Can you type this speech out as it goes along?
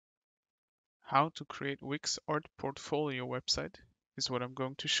How to create Wix art portfolio website is what I'm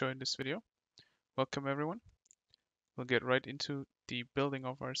going to show in this video. Welcome everyone. We'll get right into the building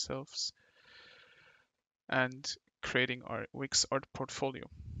of ourselves and creating our Wix art portfolio.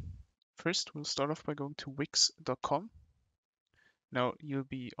 First, we'll start off by going to wix.com. Now you'll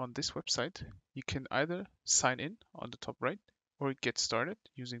be on this website. You can either sign in on the top right or get started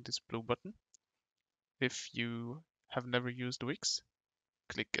using this blue button. If you have never used Wix,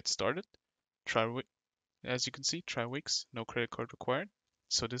 click get started. As you can see, try Wix, no credit card required.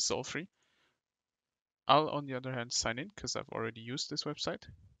 So this is all free. I'll, on the other hand, sign in because I've already used this website.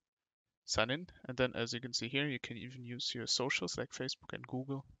 Sign in, and then as you can see here, you can even use your socials like Facebook and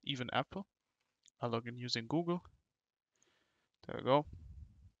Google, even Apple. I'll log in using Google. There we go.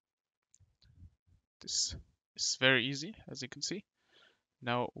 This is very easy, as you can see.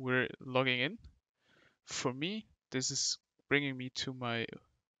 Now we're logging in. For me, this is bringing me to my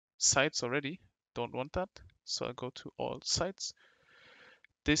sites already. Don't want that, so I'll go to all sites.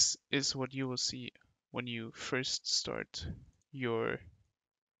 This is what you will see when you first start your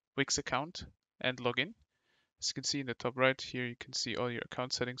Wix account and log in. As you can see in the top right here, you can see all your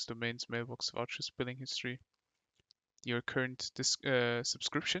account settings, domains, mailbox, vouchers, billing history, your current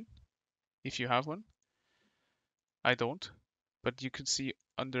subscription, if you have one. I don't, but you can see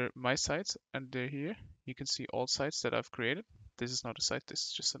under my sites, under here, you can see all sites that I've created. This is not a site, this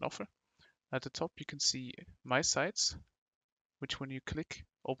is just an offer. At the top, you can see my sites, which when you click,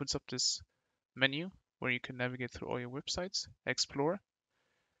 opens up this menu where you can navigate through all your websites, explore,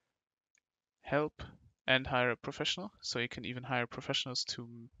 help, and hire a professional. So you can even hire professionals to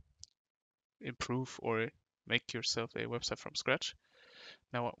improve or make yourself a website from scratch.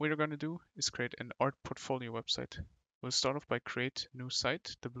 Now what we're going to do is create an art portfolio website. We'll start off by create new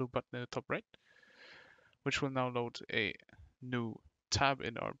site, the blue button in the top right, which will now load a new tab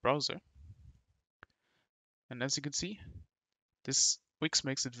in our browser. And as you can see, this Wix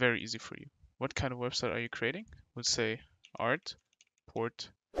makes it very easy for you. What kind of website are you creating? We'll say art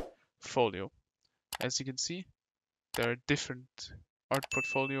portfolio. As you can see, there are different art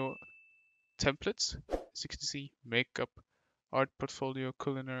portfolio templates. As you can see, makeup, art portfolio,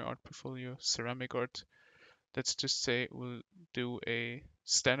 culinary art portfolio, ceramic art. Let's just say we'll do a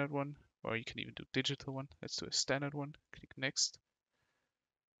standard one, or you can even do digital one. Let's do a standard one. Click next.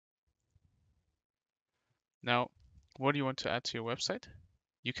 Now, what do you want to add to your website?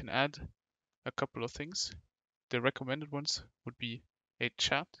 You can add a couple of things. The recommended ones would be a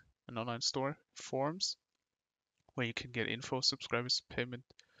chat, an online store, forums, where you can get info, subscribers, payment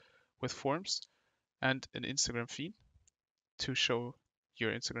with forms, and an Instagram feed to show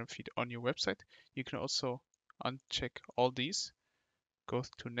your Instagram feed on your website. You can also uncheck all these, go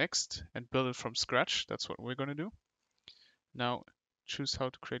to next, and build it from scratch. That's what we're going to do. Now, choose how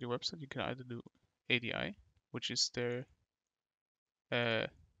to create a website. You can either do ADI, which is their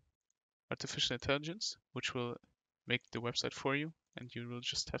artificial intelligence, which will make the website for you, and you will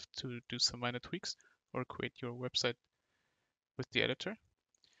just have to do some minor tweaks or create your website with the editor.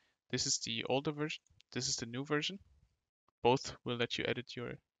 This is the older version. This is the new version. Both will let you edit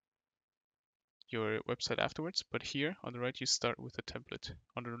your website afterwards, but here on the right you start with a template.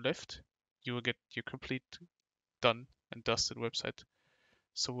 On the left you will get your complete done and dusted website.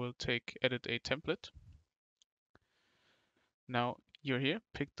 So we'll take edit a template. Now you're here,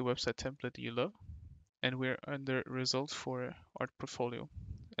 pick the website template you love, and we're under results for art portfolio.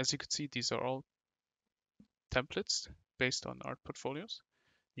 As you can see, these are all templates based on art portfolios.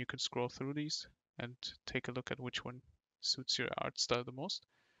 You can scroll through these and take a look at which one suits your art style the most.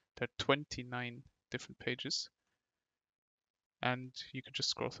 There are 29 different pages, and you can just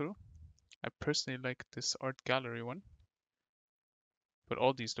scroll through. I personally like this art gallery one, but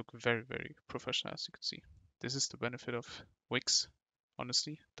all these look very, very professional, as you can see. This is the benefit of Wix,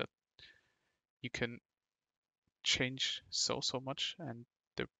 honestly, that you can change so much, and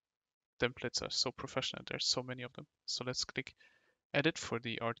the templates are so professional. There's so many of them. So let's click edit for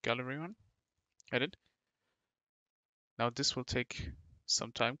the art gallery one. Edit. Now this will take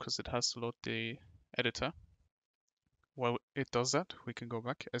some time because it has to load the editor. While it does that, we can go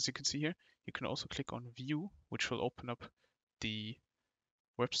back. As you can see here, you can also click on view, which will open up the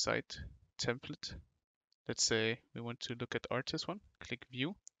website template. Let's say we want to look at artist one, click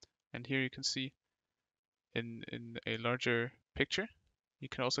view, and here you can see in a larger picture. You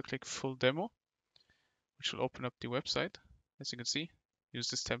can also click full demo, which will open up the website. As you can see, use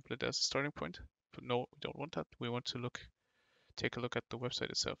this template as a starting point, but no, we don't want that. We want to take a look at the website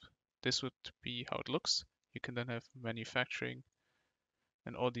itself. This would be how it looks. You can then have manufacturing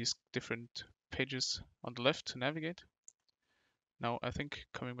and all these different pages on the left to navigate. Now I think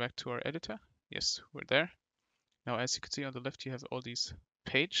coming back to our editor, Yes, we're there. Now, as you can see on the left, you have all these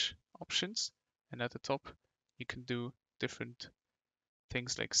page options, and at the top, you can do different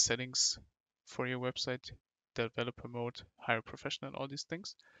things like settings for your website, developer mode, hire professional, all these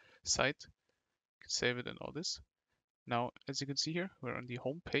things. Site, you can save it and all this. Now, as you can see here, we're on the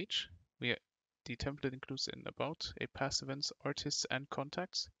home page. The template includes an about, a past events, artists and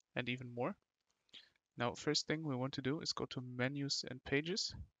contacts, and even more. Now, first thing we want to do is go to menus and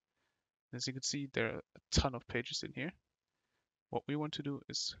pages. As you can see, there are a ton of pages in here. What we want to do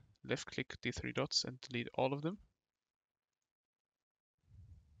is left click the three dots and delete all of them,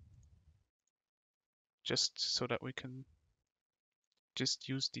 just so that we can just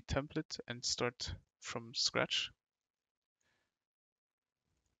use the template and start from scratch.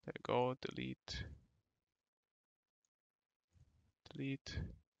 There we go, delete,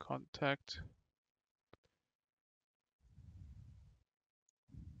 contact.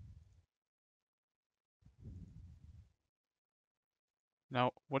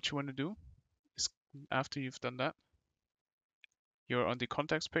 Now, what you want to do is, after you've done that, you're on the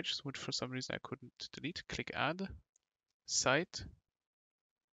contacts page, which for some reason I couldn't delete. Click add, site,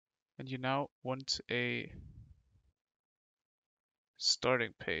 and you now want a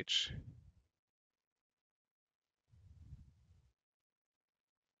starting page.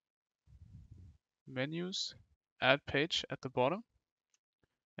 Menus, add page at the bottom,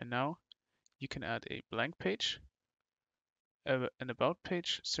 and now you can add a blank page, an about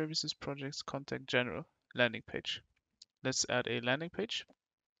page, services, projects, contact, general, landing page. Let's add a landing page,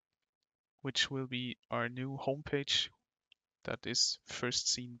 which will be our new homepage that is first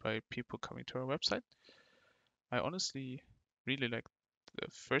seen by people coming to our website. I honestly really like the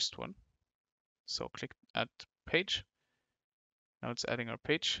first one, so click add page. Now it's adding our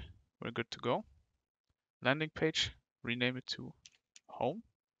page. We're good to go. Landing page, rename it to home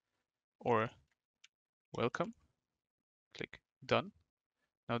or welcome. Click done.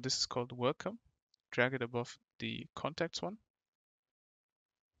 Now this is called welcome. Drag it above the contacts one.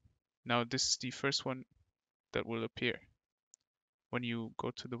 Now this is the first one that will appear when you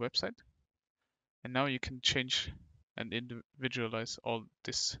go to the website. And now you can change and individualize all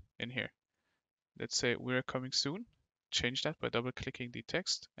this in here. Let's say we're coming soon. Change that by double clicking the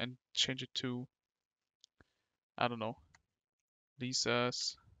text and change it to, I don't know,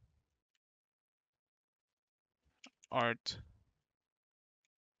 Lisa's art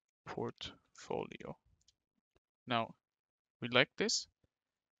portfolio. Now, we like this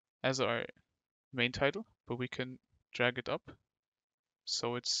as our main title, but we can drag it up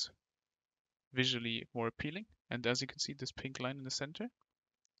so it's visually more appealing. And as you can see, this pink line in the center,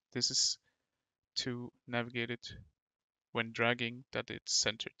 this is to navigate it when dragging that it's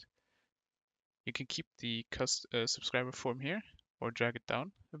centered. You can keep the subscriber form here or drag it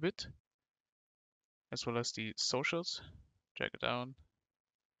down a bit, as well as the socials. Drag it down,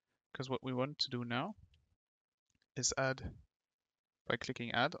 because what we want to do now is add, by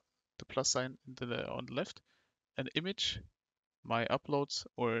clicking add, the plus sign on the left, an image, my uploads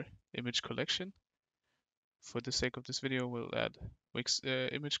or image collection. For the sake of this video, we'll add Wix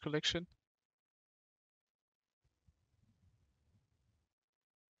image collection.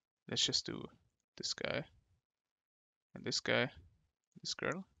 Let's just do this guy and this guy, this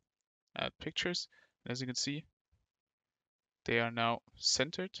girl. Add pictures. And as you can see, they are now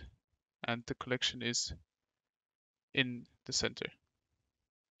centered and the collection is in the center.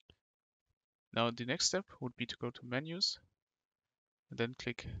 Now the next step would be to go to menus and then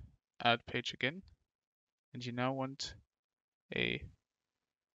click add page again. And you now want a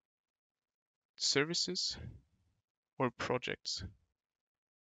services or projects.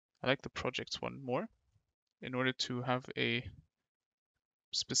 I like the projects one more in order to have a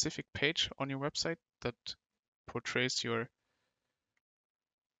specific page on your website that portrays your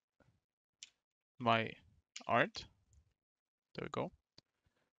my art. There we go.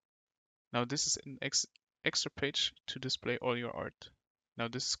 Now this is an extra page to display all your art. Now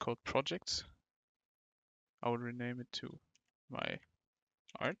this is called projects. I will rename it to my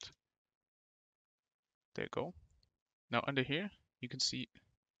art. There you go. Now under here, you can see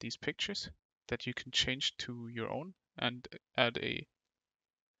these pictures that you can change to your own and add a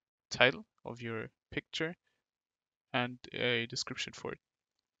title of your picture and a description for it.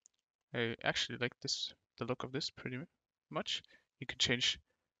 I actually like the look of this pretty much. You can change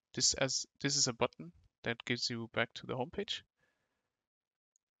this as this is a button that gives you back to the home page.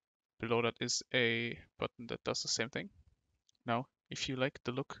 Below that is a button that does the same thing. Now, if you like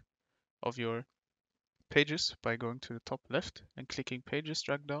the look of your pages, by going to the top left and clicking pages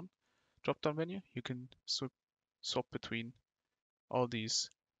drop down menu, you can swap between all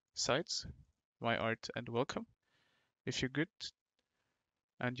these sites. my art and welcome. If you're good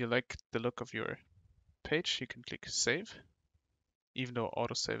and you like the look of your page, you can click save, even though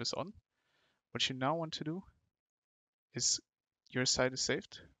autosave is on. What you now want to do is your site is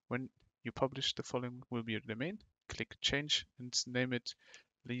saved. When you publish, the following will be your domain. Click change and name it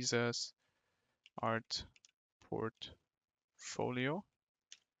Lisa's Art Portfolio.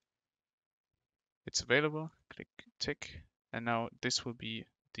 It's available. Click tick. And now this will be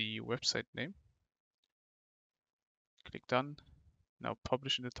the website name. Click done. Now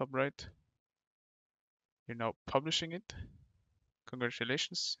publish in the top right. You're now publishing it.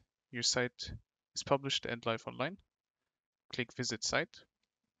 Congratulations. Your site is published and live online. Click visit site.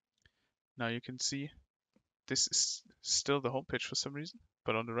 Now you can see this is still the homepage for some reason,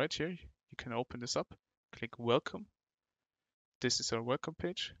 but on the right here, you can open this up. Click welcome. This is our welcome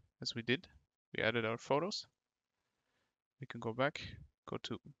page, as we did. We added our photos. We can go back, go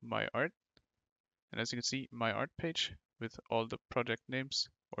to my art, and as you can see, my art page with all the project names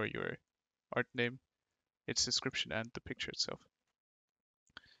or your art name, its description, and the picture itself.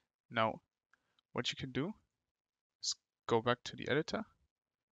 Now, what you can do is go back to the editor,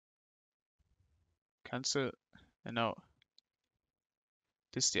 cancel, and now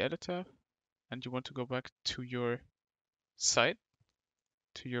this is the editor, and you want to go back to your site,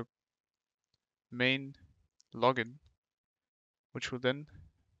 to your main login, which will then,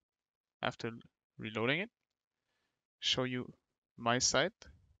 after reloading it, show you my site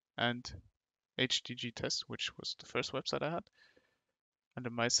and HTG test, which was the first website I had. Under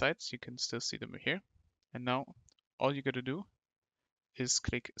my sites, you can still see them here. And now all you gotta do is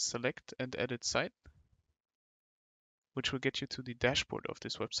click select and edit site, which will get you to the dashboard of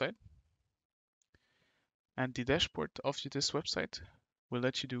this website. And the dashboard of this website will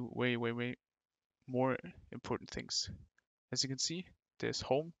let you do way more important things. As you can see, there's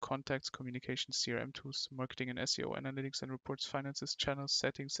home, contacts, communications, CRM tools, marketing and SEO, analytics and reports, finances, channels,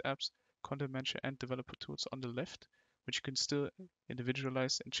 settings, apps, content manager, and developer tools on the left, which you can still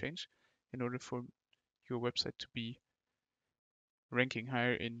individualize and change in order for your website to be ranking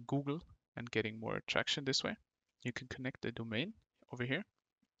higher in Google and getting more traction this way. You can connect the domain over here.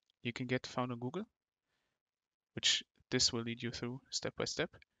 You can get found on Google, which this will lead you through step by step.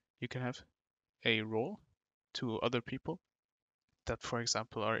 You can have a role to other people that, for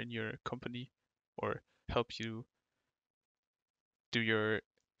example, are in your company or help you do your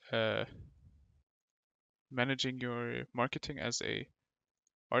managing your marketing as a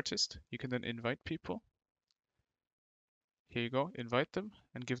artist. You can then invite people. Here you go, invite them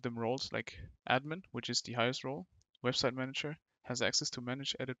and give them roles like admin, which is the highest role. Website manager has access to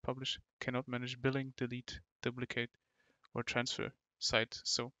manage, edit, publish, cannot manage billing, delete, duplicate, or transfer site.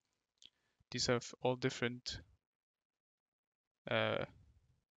 So these have all different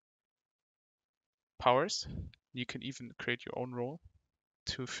powers. You can even create your own role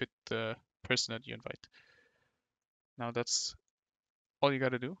to fit the person that you invite. Now that's all you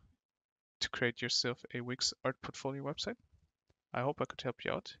gotta do to create yourself a Wix art portfolio website. I hope I could help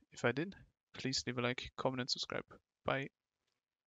you out. If I did, please leave a like, comment, and subscribe. Bye.